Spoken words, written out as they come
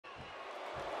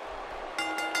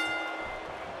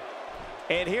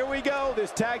And here we go.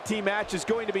 This tag team match is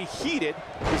going to be heated,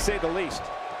 to say the least.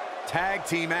 Tag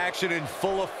team action in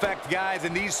full effect, guys,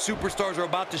 and these superstars are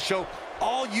about to show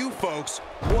all you folks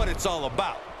what it's all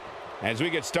about. As we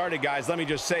get started, guys, let me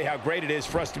just say how great it is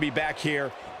for us to be back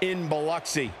here in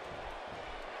Biloxi.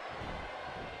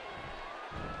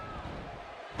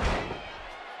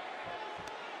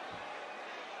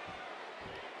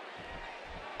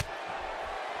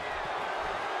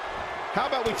 How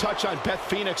about we touch on Beth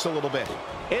Phoenix a little bit?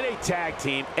 In a tag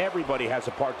team, everybody has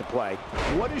a part to play.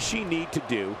 What does she need to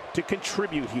do to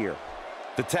contribute here?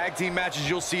 The tag team matches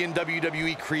you'll see in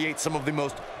WWE create some of the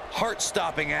most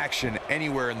heart-stopping action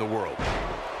anywhere in the world.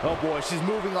 Oh boy, she's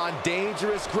moving on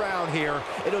dangerous ground here.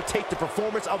 It'll take the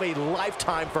performance of a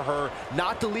lifetime for her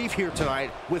not to leave here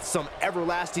tonight with some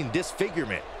everlasting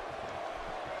disfigurement.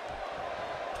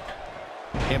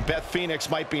 And Beth Phoenix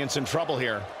might be in some trouble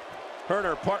here. Her and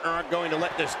her partner aren't going to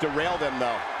let this derail them,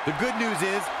 though. The good news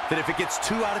is that if it gets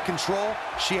too out of control,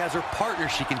 she has her partner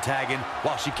she can tag in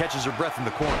while she catches her breath in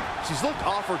the corner. She's looked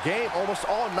off her game almost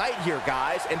all night here,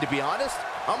 guys, and to be honest,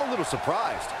 I'm a little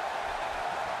surprised.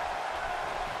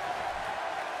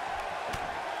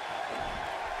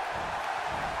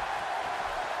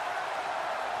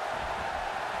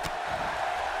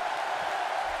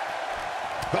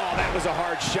 Oh, that was a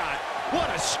hard shot. What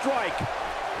a strike.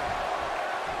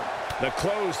 The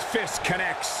closed fist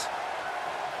connects.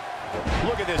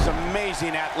 Look at this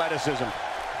amazing athleticism.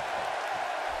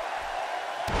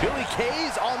 Billie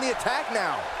Kay's on the attack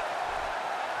now.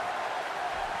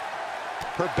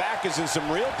 Her back is in some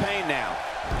real pain now.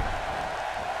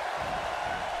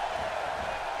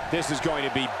 This is going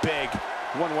to be big,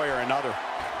 one way or another.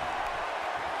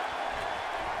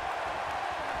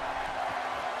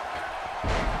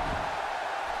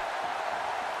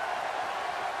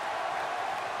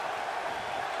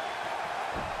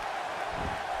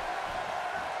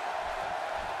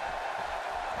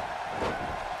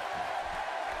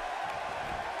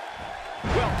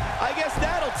 I guess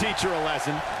that'll teach her a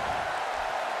lesson.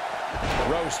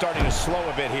 Rose starting to slow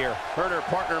a bit here. Her and her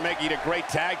partner making a great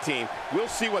tag team. We'll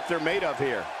see what they're made of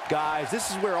here. Guys,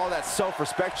 this is where all that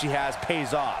self-respect she has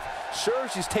pays off. Sure,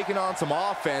 she's taking on some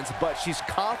offense, but she's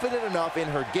confident enough in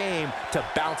her game to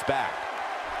bounce back.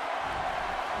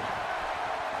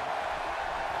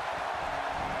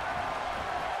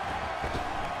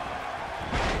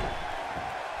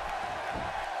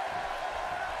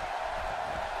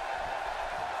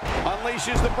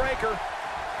 Unleashes the breaker.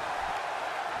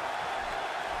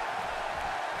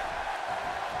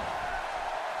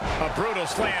 A brutal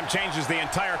slam changes the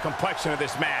entire complexion of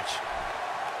this match.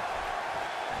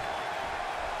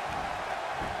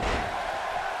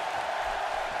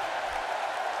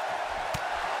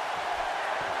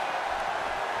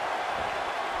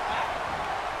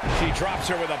 She drops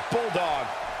her with a bulldog.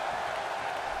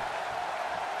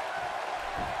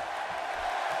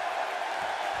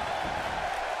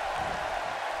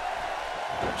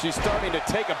 She's starting to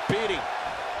take a beating.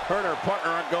 Her and her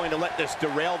partner aren't going to let this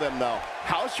derail them, though.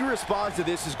 How she responds to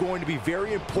this is going to be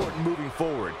very important moving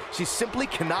forward. She simply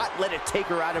cannot let it take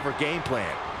her out of her game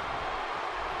plan.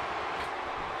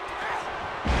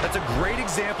 That's a great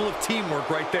example of teamwork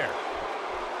right there.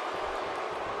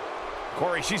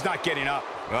 Corey, she's not getting up.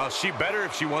 Well, she better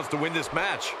if she wants to win this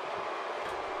match.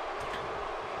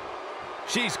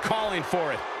 She's calling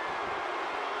for it.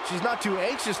 She's not too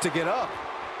anxious to get up.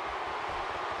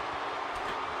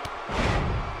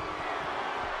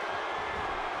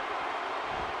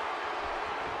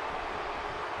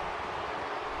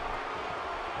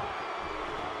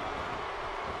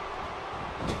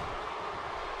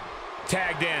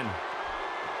 Tagged in.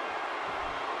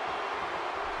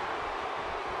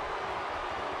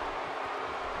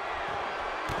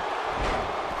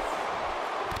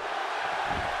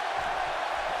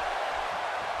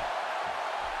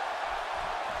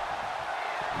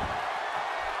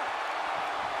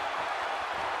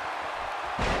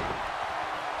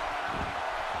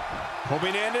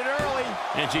 Hoping to end it early.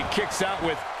 And she kicks out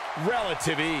with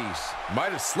relative ease.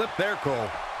 Might have slipped there, Cole.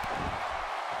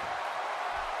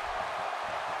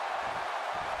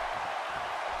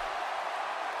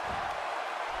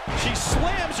 She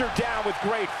slams her down with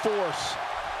great force.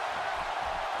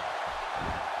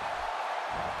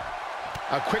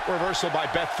 A quick reversal by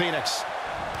Beth Phoenix.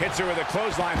 Hits her with a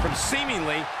clothesline from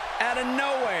seemingly out of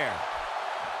nowhere.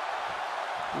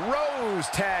 Rose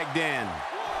tagged in.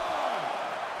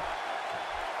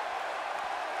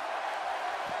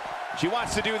 She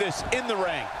wants to do this in the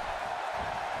ring.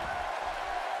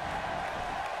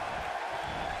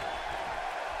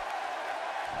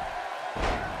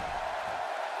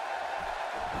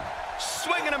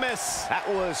 swing and a miss. That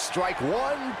was strike 1,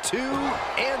 2,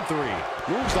 and 3.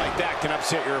 Moves like that can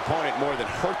upset your opponent more than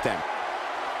hurt them.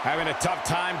 Having a tough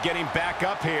time getting back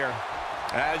up here.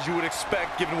 As you would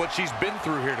expect, given what she's been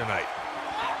through here tonight.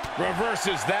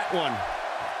 Reverses that one.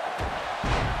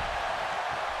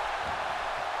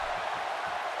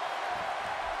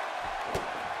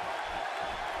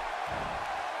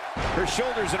 Her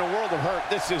shoulder's in a world of hurt.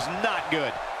 This is not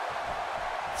good.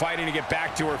 Fighting to get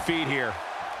back to her feet here.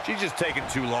 She's just taking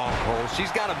too long, Cole.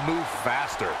 She's got to move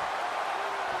faster.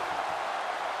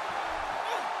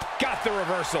 Got the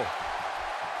reversal.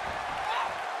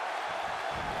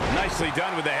 Nicely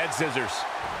done with the head scissors.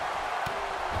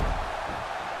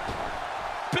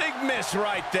 Big miss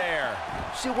right there.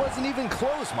 She wasn't even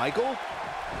close, Michael.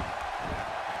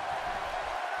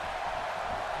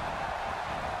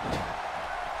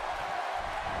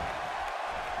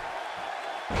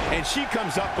 And she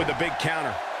comes up with a big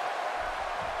counter.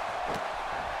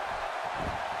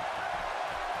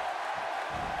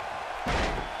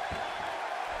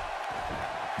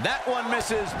 That one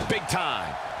misses big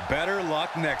time. Better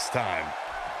luck next time.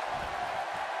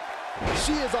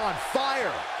 She is on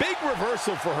fire. Big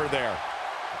reversal for her there.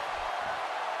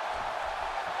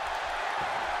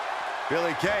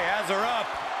 Billie Kay has her up.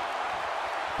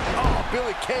 Oh,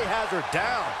 Billie Kay has her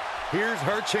down. Here's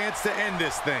her chance to end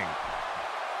this thing.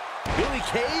 Billie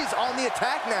Kay's on the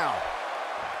attack now.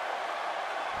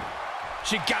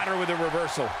 She got her with a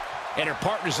reversal. And her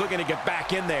partner's looking to get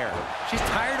back in there. She's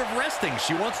tired of resting.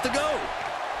 She wants to go.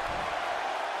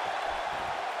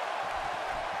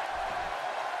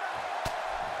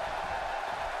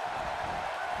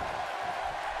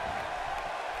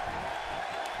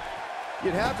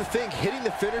 You'd have to think hitting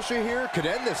the finisher here could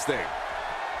end this thing.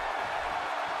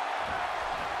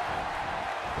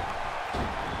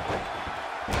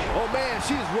 Oh, man,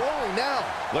 she's rolling now.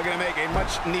 Looking to make a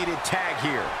much-needed tag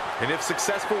here. And if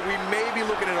successful, we may be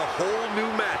looking at a whole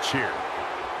new match here.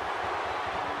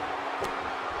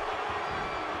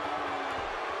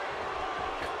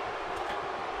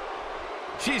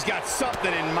 She's got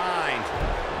something in mind.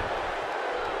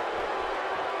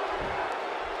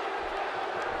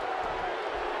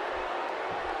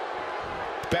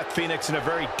 Beth Phoenix in a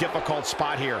very difficult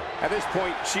spot here. At this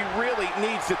point, she really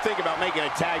needs to think about making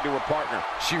a tag to her partner.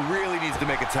 She really needs to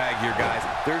make a tag here, guys.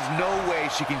 There's no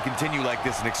way she can continue like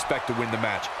this and expect to win the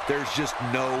match. There's just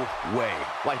no way.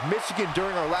 Like Michigan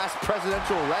during our last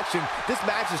presidential election, this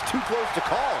match is too close to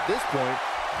call at this point.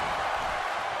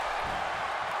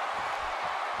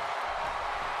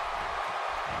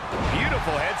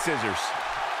 Beautiful head scissors.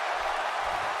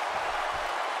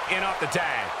 In off the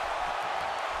tag.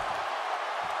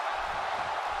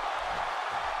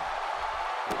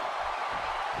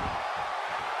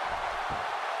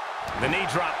 The knee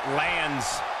drop lands.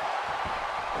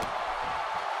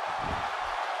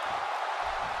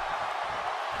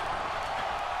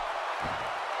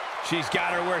 She's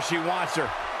got her where she wants her.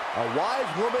 A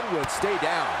wise woman would stay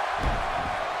down.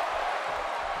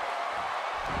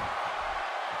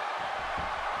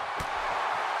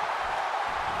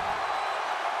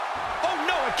 Oh,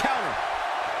 no, a counter.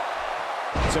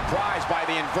 Surprised by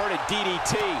the inverted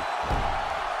DDT.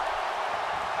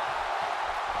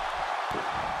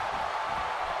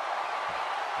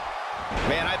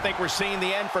 Man, I think we're seeing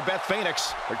the end for Beth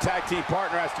Phoenix. Her tag team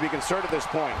partner has to be concerned at this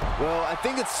point. Well, I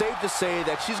think it's safe to say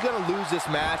that she's going to lose this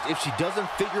match if she doesn't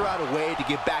figure out a way to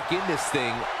get back in this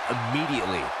thing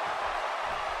immediately.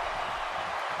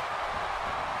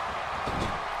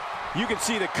 You can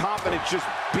see the confidence just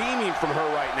beaming from her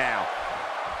right now.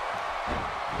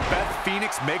 Beth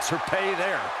Phoenix makes her pay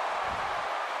there.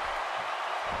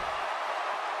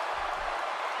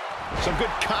 Some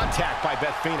good contact by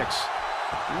Beth Phoenix.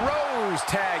 Rose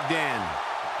tagged in.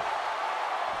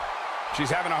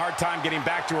 She's having a hard time getting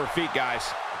back to her feet,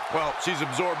 guys. Well, she's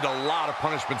absorbed a lot of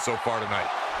punishment so far tonight.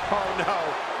 Oh, no.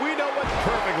 We know what.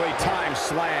 Perfectly timed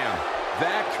slam.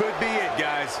 That could be it,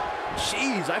 guys.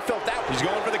 Jeez, I felt that one. He's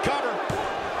going for the cover.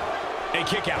 A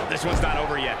kick out. This one's not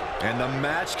over yet. And the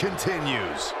match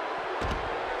continues.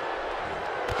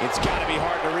 It's got to be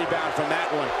hard to rebound from that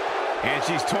one. And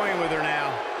she's toying with her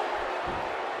now.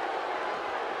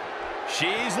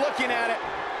 She's looking at it.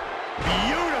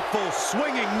 Beautiful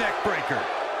swinging neck breaker.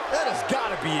 That has got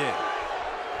to be it.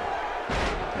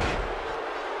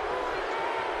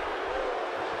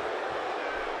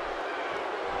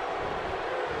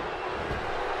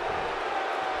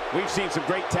 We've seen some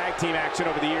great tag team action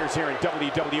over the years here in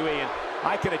WWE, and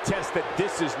I can attest that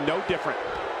this is no different.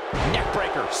 Neck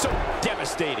breaker, so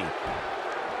devastating.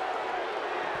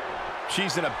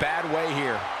 She's in a bad way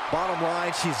here. Bottom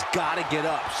line, she's got to get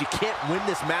up. She can't win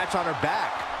this match on her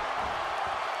back.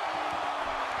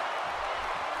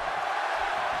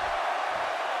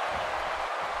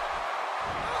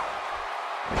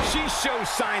 She shows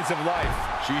signs of life.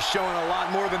 She's showing a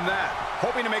lot more than that.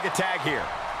 Hoping to make a tag here.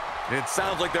 And it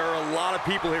sounds like there are a lot of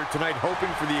people here tonight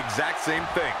hoping for the exact same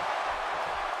thing.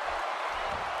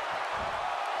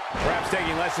 Perhaps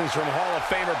taking lessons from Hall of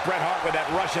Famer Bret Hart with that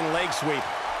Russian leg sweep.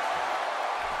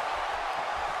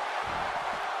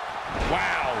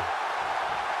 Wow.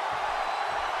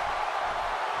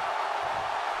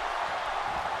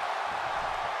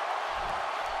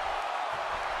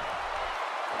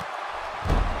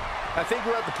 I think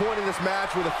we're at the point in this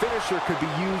match where the finisher could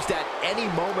be used at any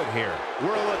moment here.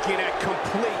 We're looking at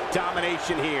complete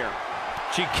domination here.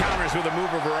 She counters with a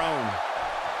move of her own.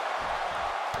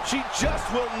 She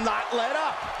just will not let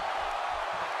up.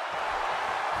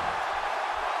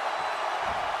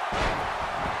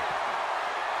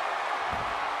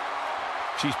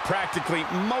 She's practically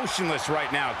motionless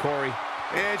right now, Corey.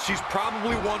 And she's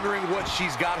probably wondering what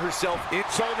she's got herself in.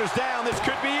 Shoulders down, this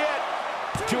could be it.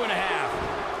 2.5.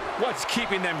 What's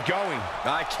keeping them going?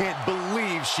 I can't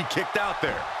believe she kicked out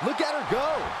there. Look at her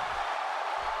go.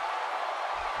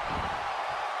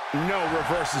 No,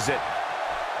 reverses it.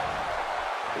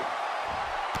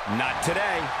 Not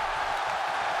today.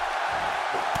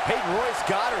 Peyton Royce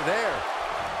got her there.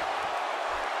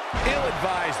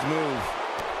 Ill-advised move.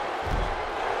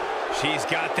 She's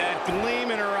got that gleam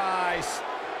in her eyes.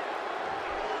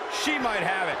 She might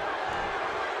have it.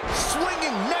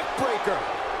 Swinging neck breaker.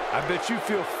 I bet you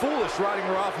feel foolish riding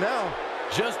her off now.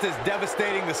 Just as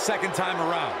devastating the second time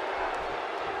around.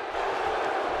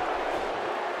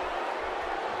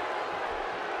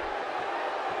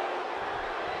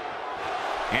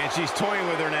 And she's toying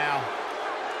with her now.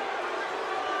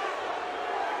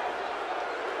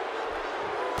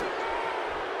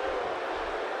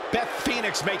 Beth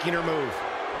Phoenix making her move.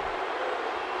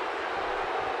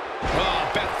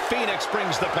 Oh, Beth Phoenix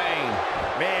brings the pain.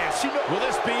 Man, will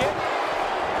this be it?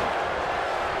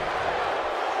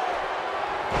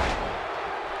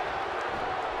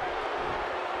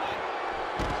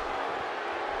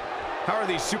 How are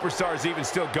these superstars even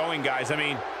still going, guys? I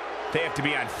mean, they have to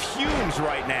be on fumes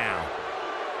right now.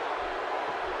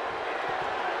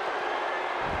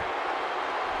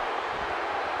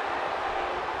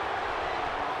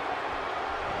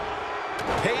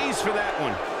 Pays for that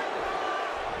one.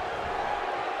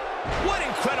 What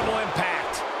incredible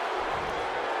impact.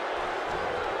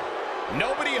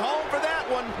 Nobody home for that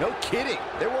one. No kidding.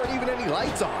 There weren't even any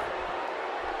lights on.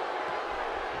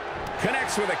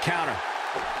 Connects with a counter.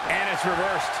 And it's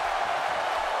reversed.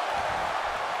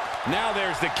 Now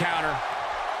there's the counter.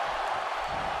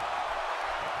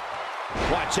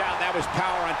 Watch out, that was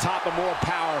power on top of more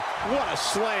power. What a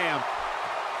slam.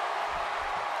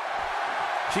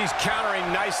 She's countering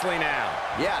nicely now.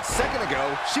 Yeah, a second ago,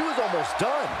 she was almost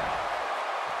done.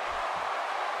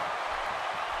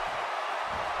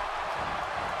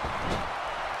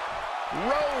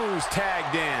 Rose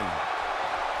tagged in.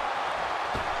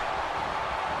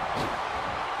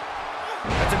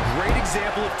 That's a great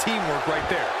example of teamwork right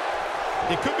there.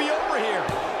 It could be over here.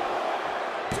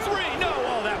 3, no,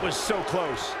 oh, that was so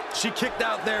close. She kicked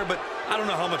out there, but I don't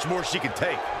know how much more she can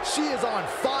take. She is on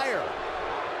fire.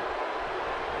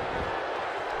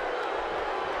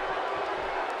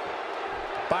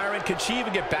 Byron, can she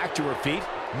even get back to her feet?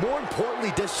 More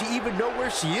importantly, does she even know where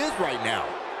she is right now?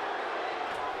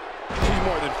 She's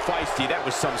more than feisty. That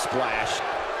was some splash.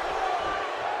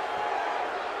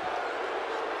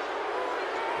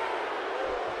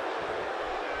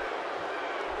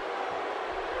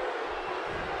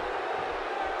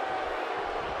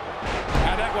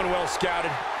 Now that one well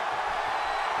scouted.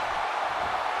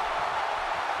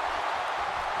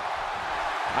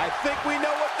 I think we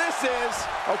know what this is.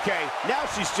 Okay, now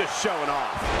she's just showing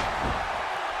off.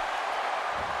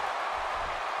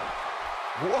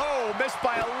 Whoa, missed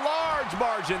by a large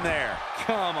margin there.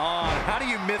 Come on, how do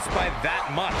you miss by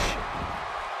that much?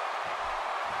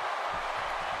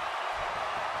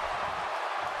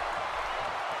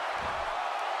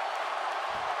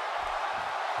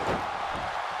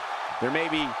 There may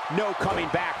be no coming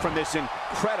back from this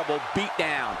incredible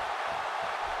beatdown.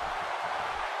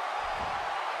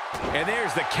 And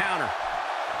there's the counter.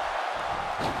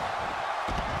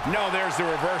 No, there's the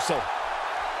reversal.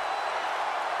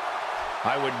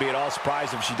 I wouldn't be at all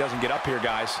surprised if she doesn't get up here,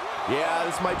 guys. Yeah,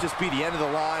 this might just be the end of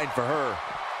the line for her.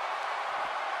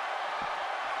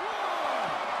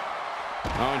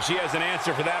 Oh, and she has an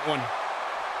answer for that one.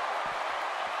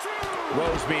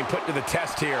 Rose being put to the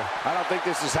test here. I don't think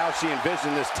this is how she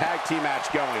envisioned this tag team match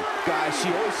going. Guys,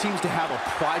 she always seems to have a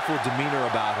prideful demeanor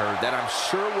about her that I'm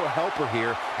sure will help her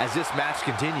here as this match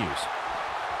continues.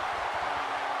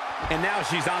 And now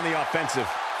she's on the offensive.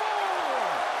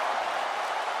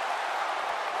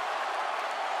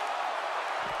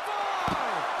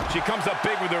 She comes up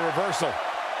big with a reversal.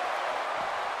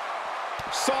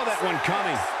 Saw that one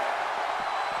coming.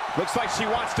 Looks like she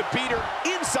wants to beat her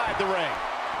inside the ring.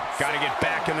 Got to get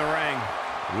back in the ring.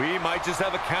 We might just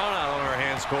have a count out on our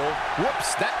hands, Cole.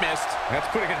 Whoops, that missed. That's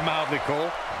putting it mildly,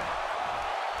 Cole.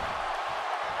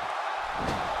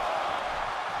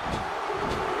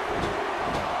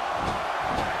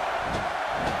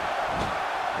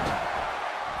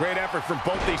 Great effort from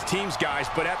both these teams, guys,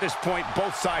 but at this point,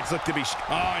 both sides look to be...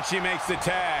 Oh, and she makes the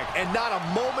tag. And not a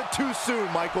moment too soon,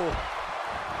 Michael.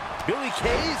 Billie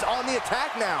Kay's on the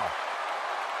attack now.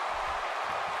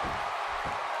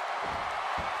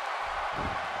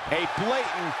 A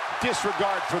blatant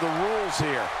disregard for the rules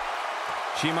here.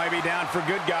 She might be down for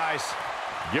good, guys.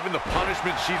 Given the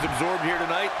punishment she's absorbed here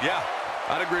tonight, yeah,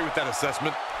 I'd agree with that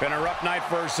assessment. Been a rough night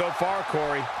for her so far,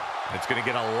 Corey. It's going to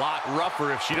get a lot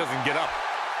rougher if she doesn't get up.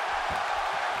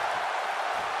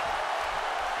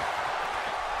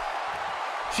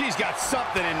 She's got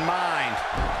something in mind.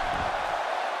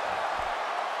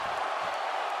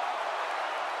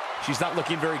 She's not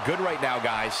looking very good right now,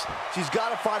 guys. She's got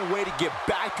to find a way to get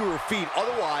back to her feet.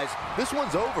 Otherwise, this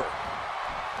one's over.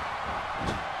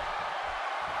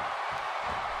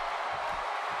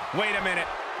 Wait a minute.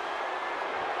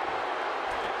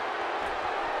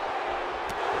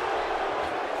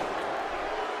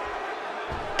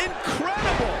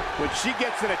 Incredible! When she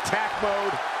gets in attack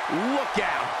mode, look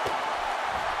out.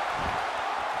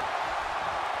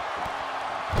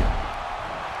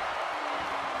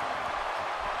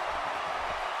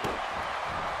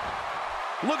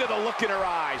 Look at the look in her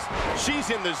eyes.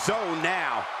 She's in the zone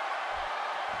now.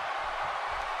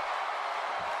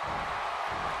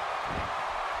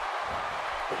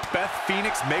 Beth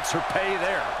Phoenix makes her pay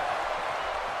there.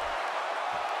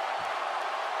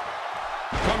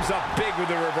 Comes up big with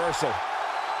the reversal.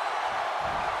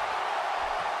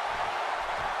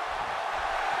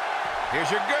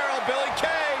 Here's your girl, Billie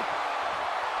Kay.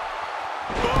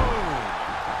 Boom!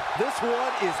 This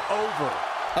one is over.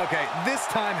 Okay, this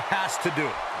time has to do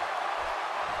it.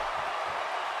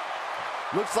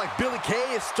 Looks like Billie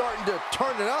Kay is starting to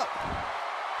turn it up.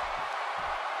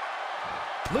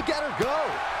 Look at her go.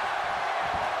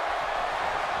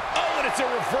 Oh, and it's a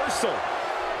reversal.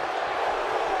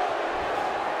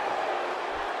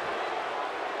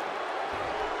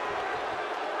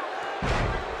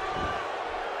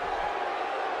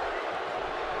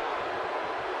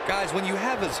 Guys, when you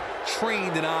have as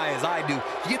trained an eye as I do,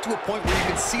 you get to a point where you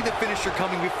can see the finisher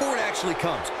coming before it actually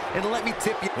comes. And let me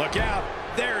tip you. Look out.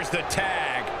 There's the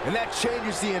tag. And that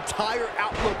changes the entire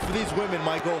outlook for these women,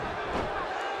 Michael.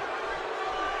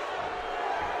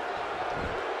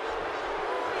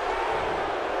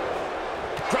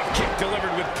 Drop kick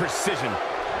delivered with precision.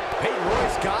 Peyton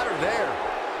Royce got her there.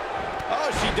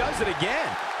 Oh, she does it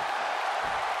again.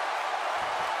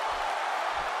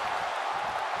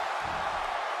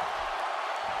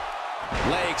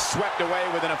 Legs swept away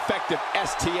with an effective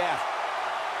STF.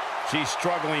 She's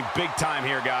struggling big time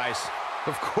here, guys.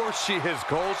 Of course she is,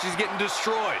 Cole. She's getting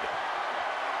destroyed.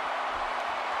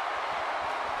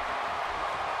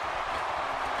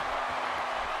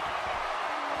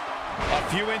 A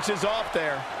few inches off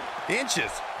there.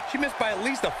 Inches? She missed by at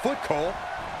least a foot, Cole.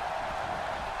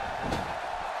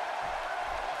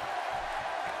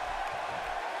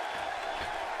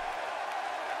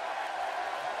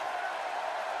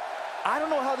 I don't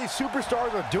know how these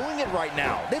superstars are doing it right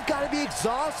now. They've got to be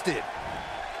exhausted.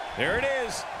 There it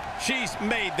is. She's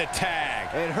made the tag.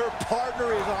 And her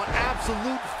partner is on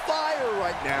absolute fire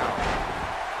right now.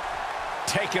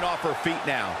 Taken off her feet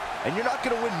now. And you're not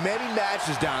going to win many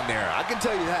matches down there. I can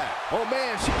tell you that. Oh,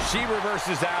 man. She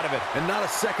reverses out of it. And not a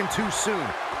second too soon.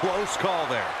 Close call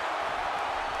there.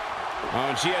 Oh,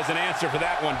 and she has an answer for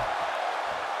that one.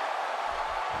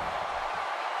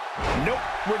 Nope.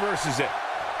 Reverses it.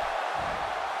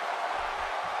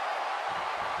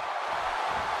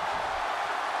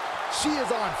 She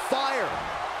is on fire.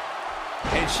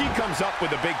 And she comes up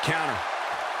with a big counter.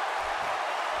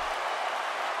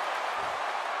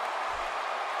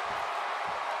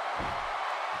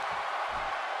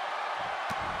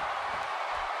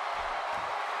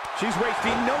 She's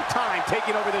wasting no time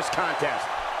taking over this contest.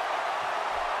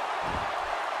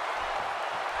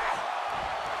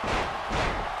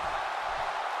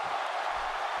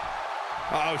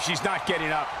 Uh-oh, she's not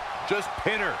getting up. Just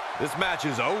pin her. This match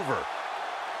is over.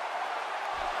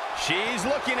 She's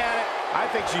looking at it. I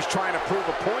think she's trying to prove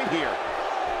a point here.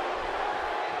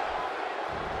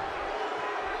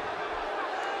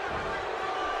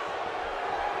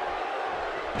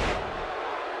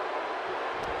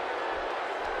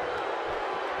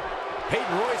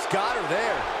 Peyton Royce got her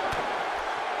there.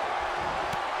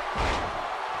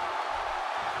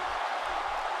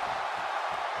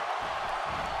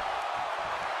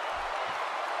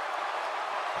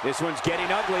 This one's getting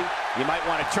ugly. You might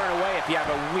want to turn away if you have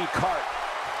a weak heart.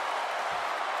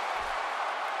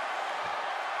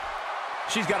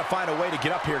 She's got to find a way to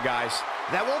get up here, guys.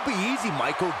 That won't be easy,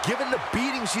 Michael, given the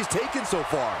beating she's taken so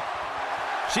far.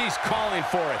 She's calling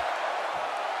for it.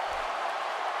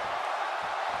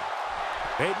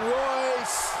 Peyton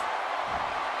Royce.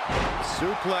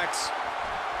 Suplex.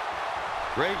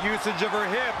 Great usage of her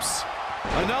hips.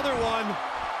 Another one.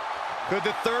 Could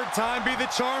the third time be the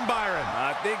charm, Byron?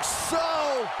 I think so.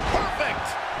 Perfect.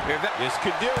 This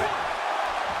could do it.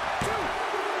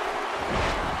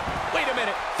 Wait a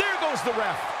minute. There goes the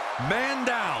ref. Man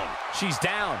down. She's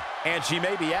down, and she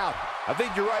may be out. I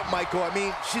think you're right, Michael. I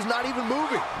mean, she's not even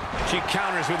moving. She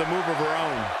counters with a move of her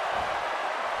own.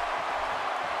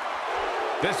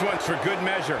 This one's for good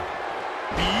measure.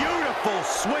 Beautiful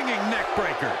swinging neck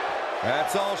breaker.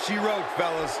 That's all she wrote,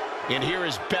 fellas. And here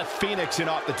is Beth Phoenix in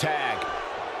off the tag.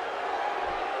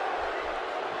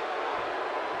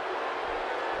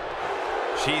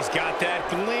 She's got that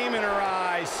gleam in her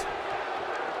eyes.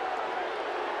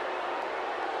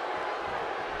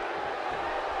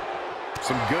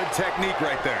 Some good technique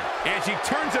right there. And she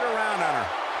turns it around on her.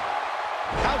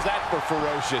 How's that for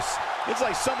ferocious? It's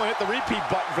like someone hit the repeat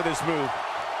button for this move.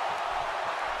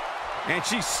 And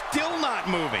she's still not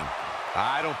moving.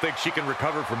 I don't think she can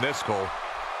recover from this, Cole.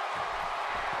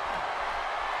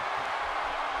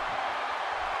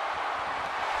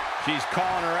 She's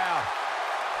calling her out.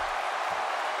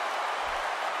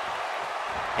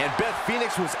 And Beth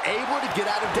Phoenix was able to get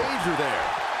out of danger there.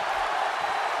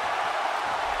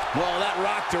 Well, that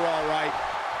rocked her all right.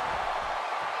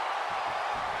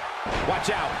 Watch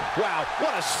out. Wow,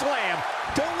 what a slam.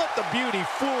 Don't let the beauty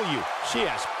fool you. She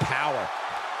has power.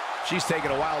 She's taking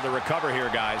a while to recover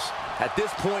here, guys. At this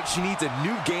point, she needs a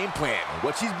new game plan.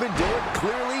 What she's been doing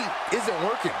clearly isn't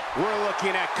working. We're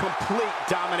looking at complete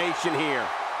domination here.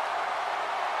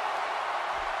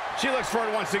 She looks for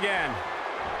it once again.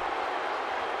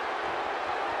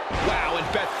 Wow, and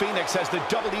Beth Phoenix has the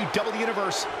WWE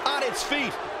Universe on its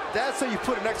feet. That's how you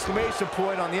put an exclamation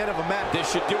point on the end of a match. This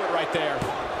should do it right there.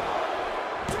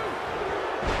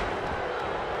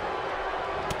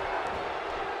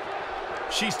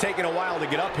 She's taking a while to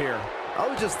get up here. I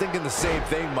was just thinking the same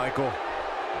thing, Michael.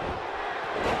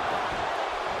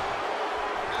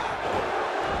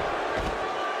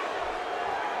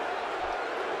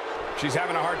 She's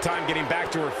having a hard time getting back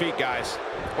to her feet, guys.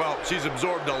 Well, she's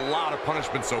absorbed a lot of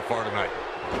punishment so far tonight.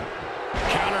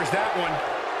 Counters that one.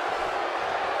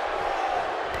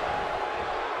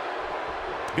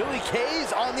 Billie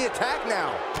Kay's on the attack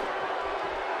now.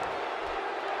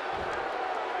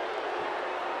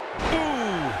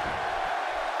 Ooh.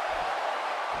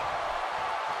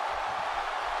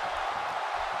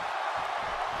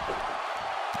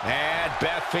 And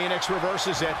Beth Phoenix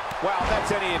reverses it. Well, if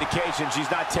that's any indication, she's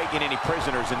not taking any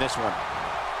prisoners in this one.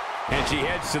 And she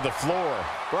heads to the floor.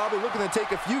 Probably looking to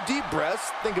take a few deep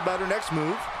breaths, think about her next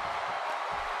move.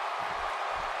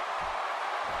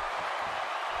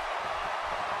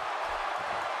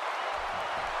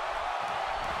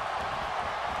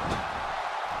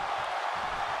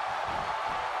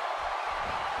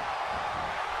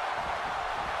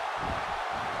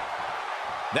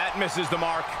 That misses the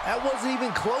mark. That wasn't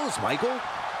even close, Michael.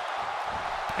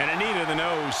 And a knee to the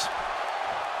nose.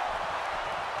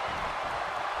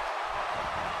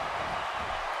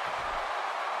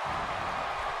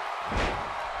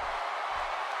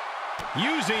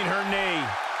 Using her knee.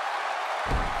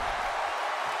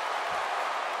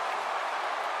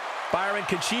 Byron,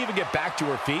 can she even get back to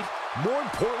her feet? More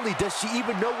importantly, does she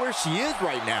even know where she is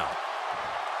right now?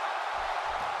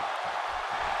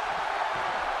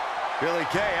 Billie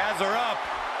Kay has her up.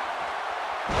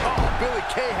 Oh, Billie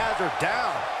Kay has her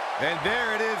down. And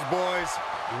there it is, boys.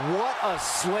 What a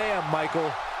slam,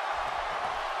 Michael.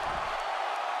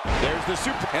 There's the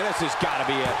super, and this has got to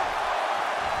be it.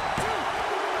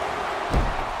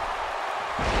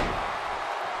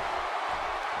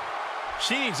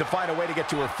 She needs to find a way to get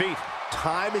to her feet.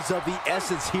 Time is of the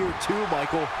essence here too,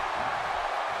 Michael.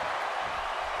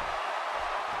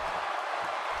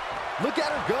 Look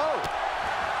at her go.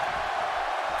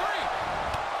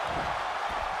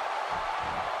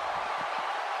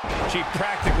 She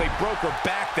practically broke her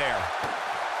back there.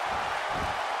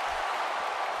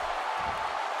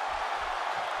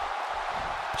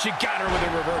 She got her with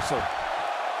a reversal.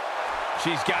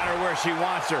 She's got her where she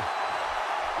wants her.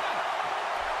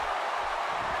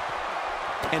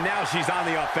 And now she's on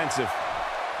the offensive.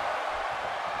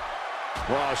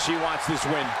 Well, she wants this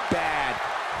win bad.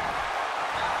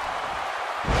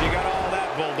 She got all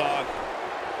that, Bulldog.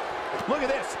 Look at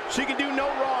this. She can do no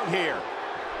wrong here.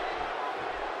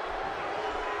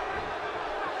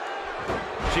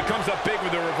 She comes up big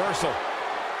with a reversal.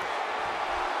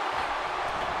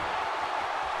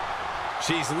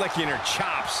 She's licking her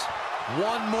chops.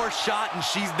 One more shot and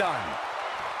she's done.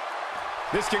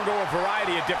 This can go a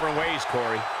variety of different ways,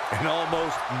 Corey. And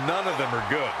almost none of them are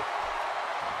good.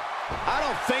 I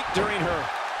don't think during her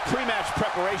pre-match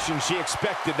preparation she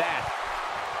expected that.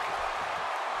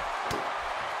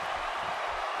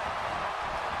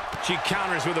 She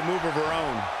counters with a move of her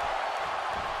own.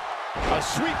 A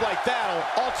sweep like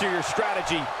that'll alter your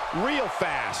strategy real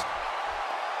fast.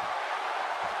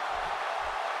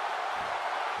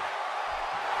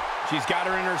 She's got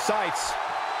her in her sights.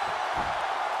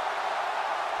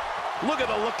 Look at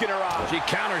the look in her eye. She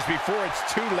counters before it's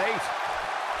too late.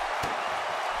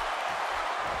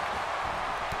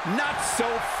 Not so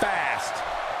fast.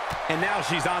 And now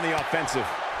she's on the offensive.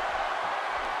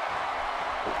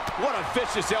 What a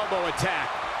vicious elbow attack.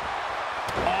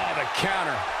 Oh, the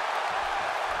counter.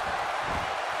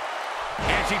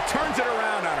 And she turns it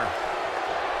around on her.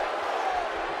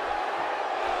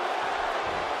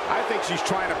 I think she's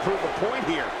trying to prove a point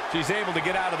here. She's able to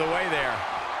get out of the way there.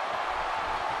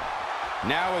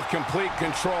 Now with complete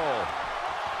control.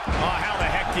 Oh, how the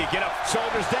heck do you get up?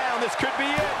 Shoulders down. This could be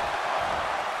it.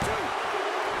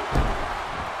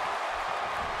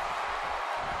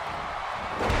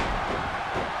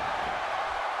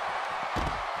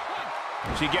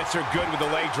 She gets her good with the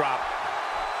leg drop.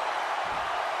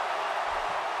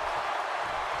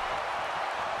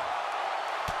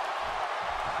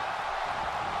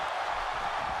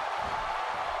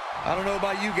 I don't know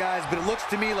about you guys, but it looks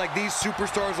to me like these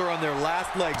superstars are on their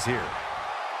last legs here.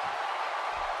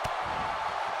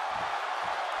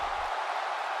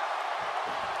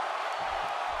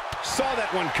 Saw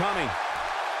that one coming.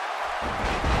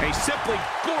 A simply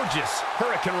gorgeous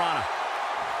Hurricane Rana.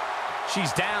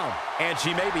 She's down, and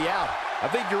she may be out. I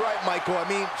think you're right, Michael. I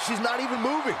mean, she's not even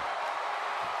moving.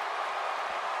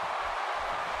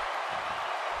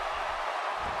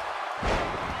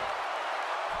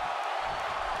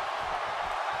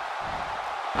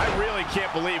 I really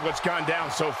can't believe what's gone down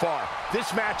so far.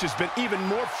 This match has been even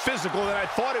more physical than I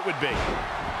thought it would be.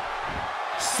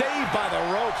 Saved by the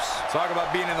ropes. Talk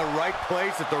about being in the right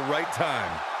place at the right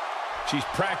time. She's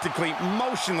practically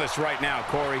motionless right now,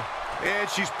 Corey. And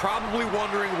she's probably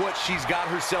wondering what she's got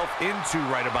herself into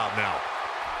right about now.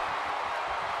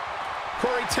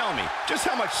 Corey, tell me, just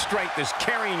how much strength does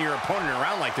carrying your opponent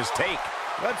around like this take?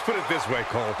 Let's put it this way,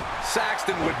 Cole.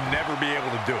 Saxton would never be able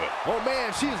to do it. Oh,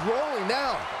 man, she is rolling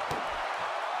now.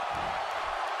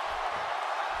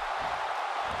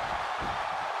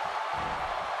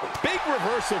 Big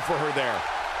reversal for her there.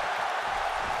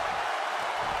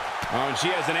 Oh, and she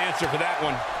has an answer for that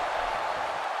one.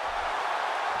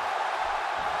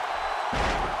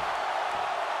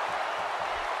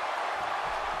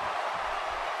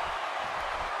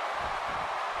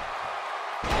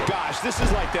 Gosh, this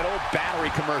is like that old battery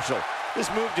commercial. This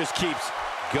move just keeps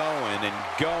going and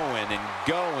going and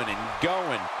going and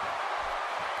going.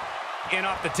 In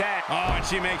off the tag. Oh, and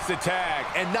she makes the tag.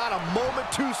 And not a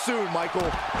moment too soon, Michael.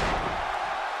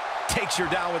 Takes her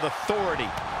down with authority.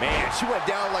 Man, she went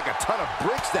down like a ton of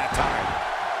bricks that time.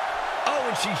 Oh,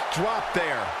 and she's dropped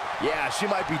there. Yeah, she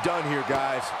might be done here,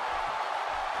 guys.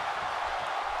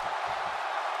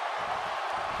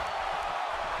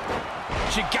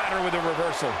 She got her with a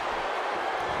reversal.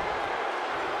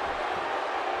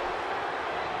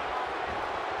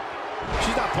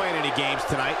 She's not playing any games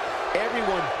tonight.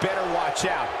 Everyone better watch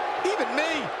out. Even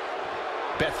me.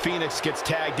 Beth Phoenix gets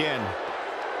tagged in.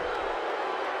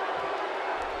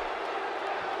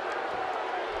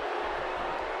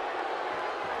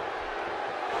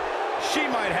 She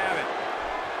might have it.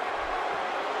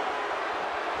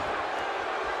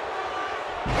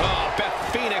 Oh,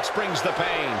 Beth Phoenix brings the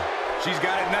pain. She's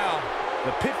got it now.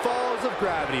 The pitfalls of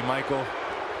gravity, Michael.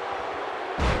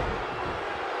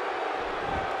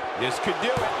 This could do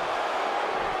it.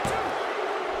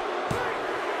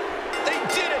 They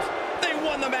did it! They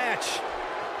won the match!